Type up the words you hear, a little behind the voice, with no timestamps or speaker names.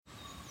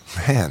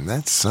Man,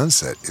 that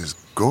sunset is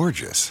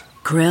gorgeous.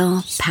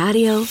 Grill,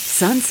 patio,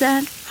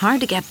 sunset.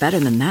 Hard to get better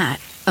than that.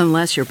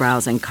 Unless you're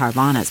browsing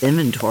Carvana's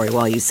inventory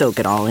while you soak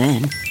it all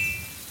in.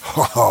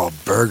 Oh,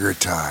 burger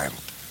time.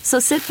 So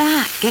sit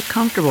back, get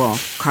comfortable.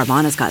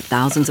 Carvana's got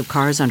thousands of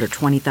cars under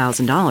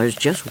 $20,000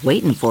 just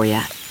waiting for you.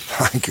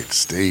 I could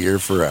stay here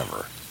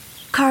forever.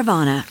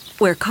 Carvana,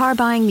 where car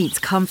buying meets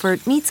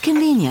comfort meets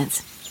convenience.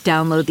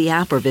 Download the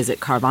app or visit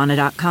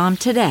Carvana.com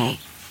today.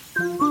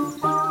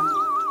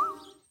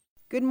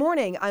 Good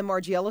morning. I'm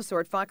Margie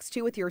Ellisor at Fox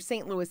 2 with your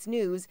St. Louis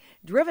news,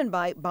 driven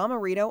by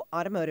Bomarito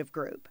Automotive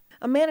Group.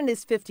 A man in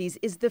his 50s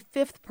is the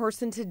fifth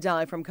person to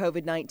die from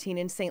COVID-19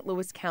 in St.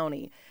 Louis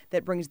County.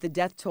 That brings the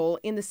death toll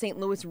in the St.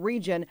 Louis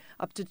region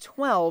up to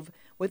 12,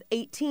 with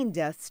 18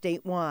 deaths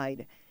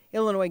statewide.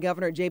 Illinois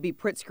Governor J.B.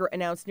 Pritzker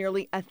announced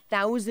nearly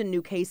 1,000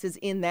 new cases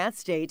in that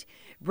state,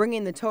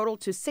 bringing the total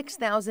to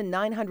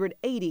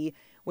 6,980,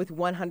 with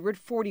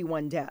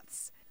 141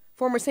 deaths.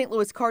 Former St.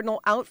 Louis Cardinal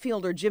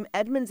outfielder Jim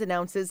Edmonds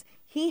announces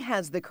he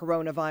has the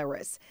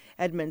coronavirus.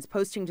 Edmonds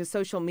posting to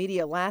social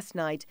media last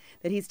night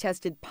that he's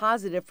tested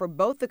positive for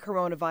both the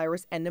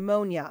coronavirus and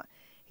pneumonia.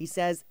 He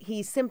says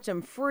he's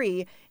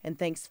symptom-free and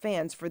thanks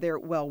fans for their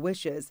well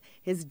wishes.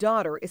 His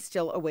daughter is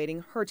still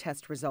awaiting her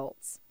test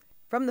results.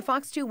 From the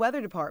Fox 2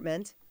 Weather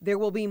Department, there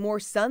will be more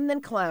sun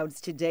than clouds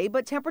today,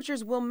 but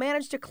temperatures will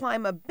manage to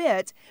climb a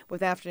bit,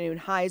 with afternoon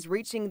highs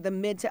reaching the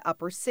mid to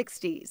upper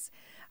 60s.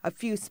 A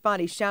few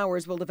spotty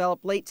showers will develop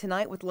late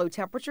tonight with low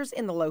temperatures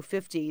in the low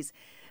 50s.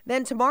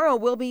 Then tomorrow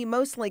will be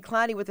mostly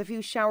cloudy with a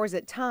few showers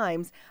at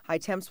times. High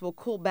temps will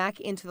cool back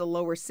into the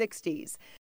lower 60s.